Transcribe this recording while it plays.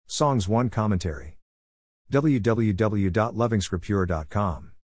Songs 1 Commentary.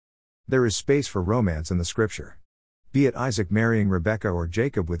 www.lovingscriptura.com. There is space for romance in the scripture. Be it Isaac marrying Rebekah or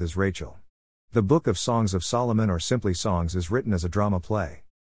Jacob with his Rachel. The Book of Songs of Solomon, or simply Songs, is written as a drama play.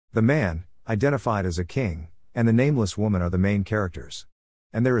 The man, identified as a king, and the nameless woman are the main characters.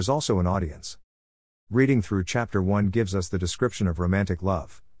 And there is also an audience. Reading through chapter 1 gives us the description of romantic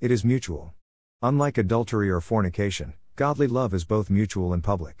love. It is mutual. Unlike adultery or fornication, godly love is both mutual and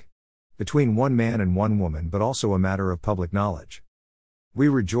public. Between one man and one woman, but also a matter of public knowledge. We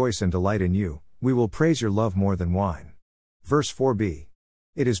rejoice and delight in you, we will praise your love more than wine. Verse 4b.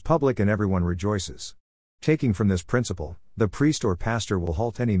 It is public and everyone rejoices. Taking from this principle, the priest or pastor will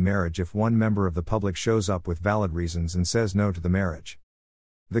halt any marriage if one member of the public shows up with valid reasons and says no to the marriage.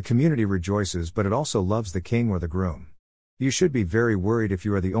 The community rejoices, but it also loves the king or the groom. You should be very worried if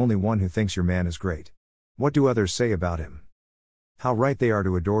you are the only one who thinks your man is great. What do others say about him? How right they are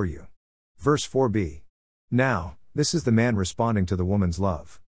to adore you. Verse 4b. Now, this is the man responding to the woman's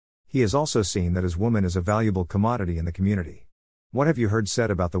love. He has also seen that his woman is a valuable commodity in the community. What have you heard said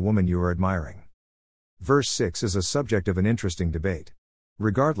about the woman you are admiring? Verse 6 is a subject of an interesting debate.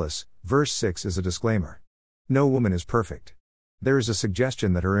 Regardless, verse 6 is a disclaimer. No woman is perfect. There is a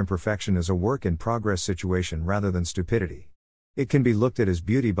suggestion that her imperfection is a work-in-progress situation rather than stupidity. It can be looked at as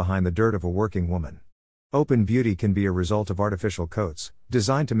beauty behind the dirt of a working woman. Open beauty can be a result of artificial coats,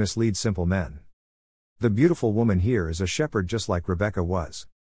 designed to mislead simple men. The beautiful woman here is a shepherd, just like Rebekah was.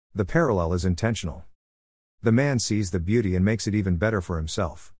 The parallel is intentional. The man sees the beauty and makes it even better for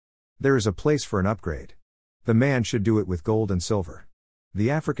himself. There is a place for an upgrade. The man should do it with gold and silver. The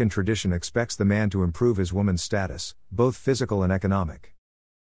African tradition expects the man to improve his woman's status, both physical and economic.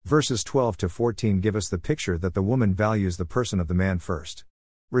 Verses 12 to 14 give us the picture that the woman values the person of the man first.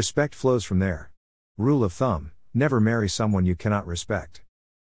 Respect flows from there. Rule of thumb: never marry someone you cannot respect.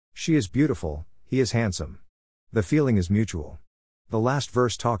 She is beautiful, he is handsome. The feeling is mutual. The last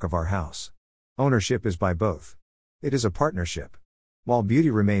verse talk of our house. Ownership is by both. It is a partnership. While beauty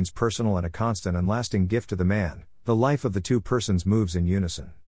remains personal and a constant and lasting gift to the man, the life of the two persons moves in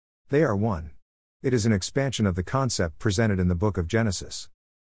unison. They are one. It is an expansion of the concept presented in the book of Genesis.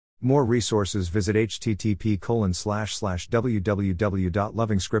 More resources, visit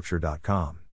http://www.lovingscriptura.com.